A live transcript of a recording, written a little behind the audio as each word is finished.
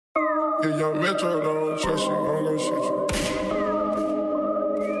If young Metro don't trust you, I'm gon' shoot you.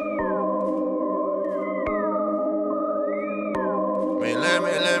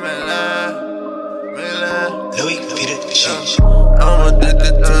 Louis, Peter, shit. I'm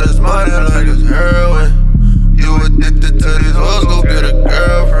addicted to this money like it's heroin. You addicted to these hoes, go get a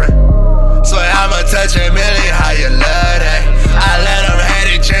girlfriend. So I'ma touch a million, how you love that? I let them have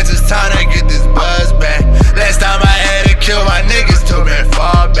their chances, time to get this buzz back. Last time I had to kill my niggas, too bad,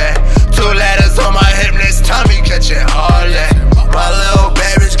 fall back. 2 letters on my hip, next time he catching all that. My little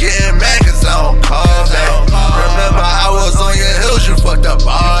bad bitch getting mad cause I don't call back. Remember I was on your heels, you fucked up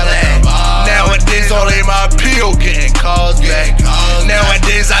all that. Nowadays only my PO getting calls back.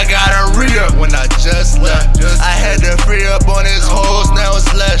 Nowadays I gotta re-up when I just left. I had to free up on his hoes, now it's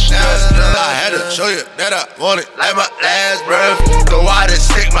less stress. I had to show you that I want it like my last breath. Go out and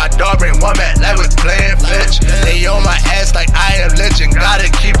stick my dog, bring one back like we playing fetch. They on my ass like I am legend, gotta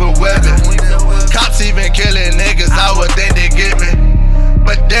keep it weapon. Cops even killing niggas, I would think they get me.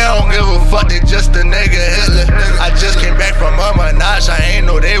 But they don't give a fuck, they just a nigga Hitler. I just came back from a menage, I ain't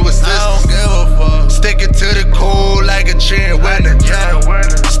know they was sisters. I don't give a fuck. Sticking to the code like a tree in winter.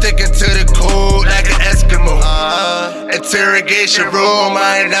 Sticking to the code like an Eskimo. Interrogation room,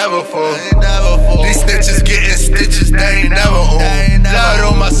 I ain't never full. These snitches getting stitches, they ain't never old. Blood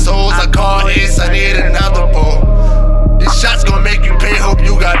on my souls, I call Ace, I need another bowl. These shots gon' make you pay, hope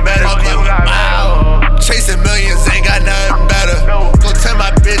you got medical. Wow. Chasing millions, ain't got nothing better. Go tell my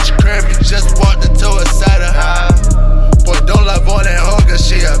bitch crib, you just walked into a setter. Boy, don't love on that hoe, cause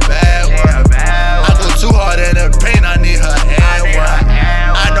she a bad one. I go too hard in the paint, I need her hand one.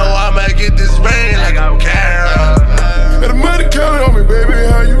 I know I'ma get this rain like I'm Karen. Got a money count on me, baby,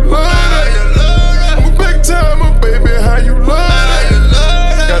 how you love that? I'm a big timer, baby, how you love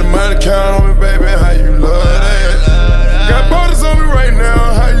that? Got a money count on me, baby, how you love that? Got borders on me right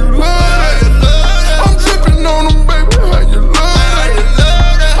now, how you love that? I'm dripping on them, baby, how you love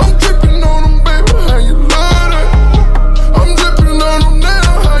that? I'm dripping on them, baby, how you love that? I'm dripping on them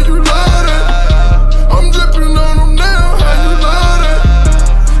now, how you love that? I'm dripping on them now, how you love that?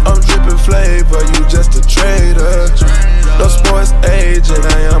 I'm dripping flavor, you just a trader. No sports agent,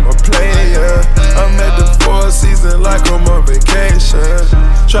 I am a player. I'm at the Four Seasons like I'm on vacation.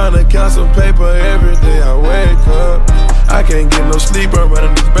 Tryna count some paper every day I wake up. I can't get no sleep, I'm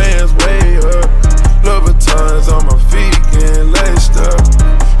running these bands way up. Louboutins on my feet getting laced up.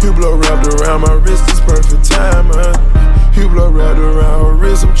 Hublot wrapped around my wrist, it's perfect timing. Hublot wrapped around her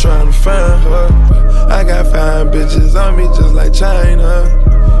wrist, I'm tryna find her. I got fine bitches on me just like China.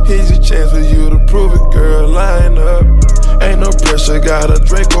 Here's your chance for you to prove it, girl, line up. Ain't no pressure, got a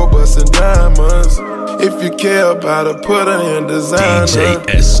Draco bustin' diamonds. If you care about her, put her in designer. DJ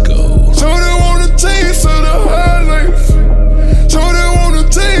Esco. So they want a taste of the high life. So they want a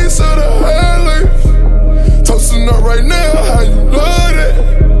taste of the high life. Toasting up right now, how you love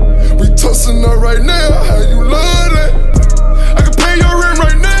that? We toasting up right now, how you love that? I can pay your rent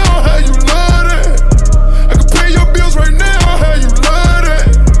right now, how you love that? I can pay your bills right now, how you love that?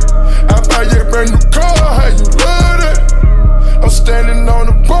 I buy you a brand new car, how you love that? I'm standing on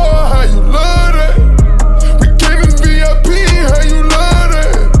the bar, how you love that? We came in VIP, how you love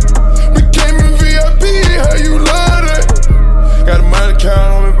that? We came in VIP, how you love that? Got a money count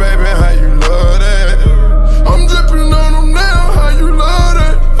on me, baby, how you love that? I'm dripping on them now, how you love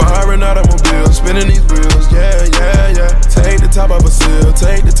that? Firing automobiles, spinning these wheels, yeah, yeah, yeah. Take the top of a seal,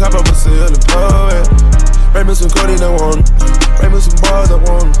 take the top of a seal and pull it. Raymond some Cody, don't want it.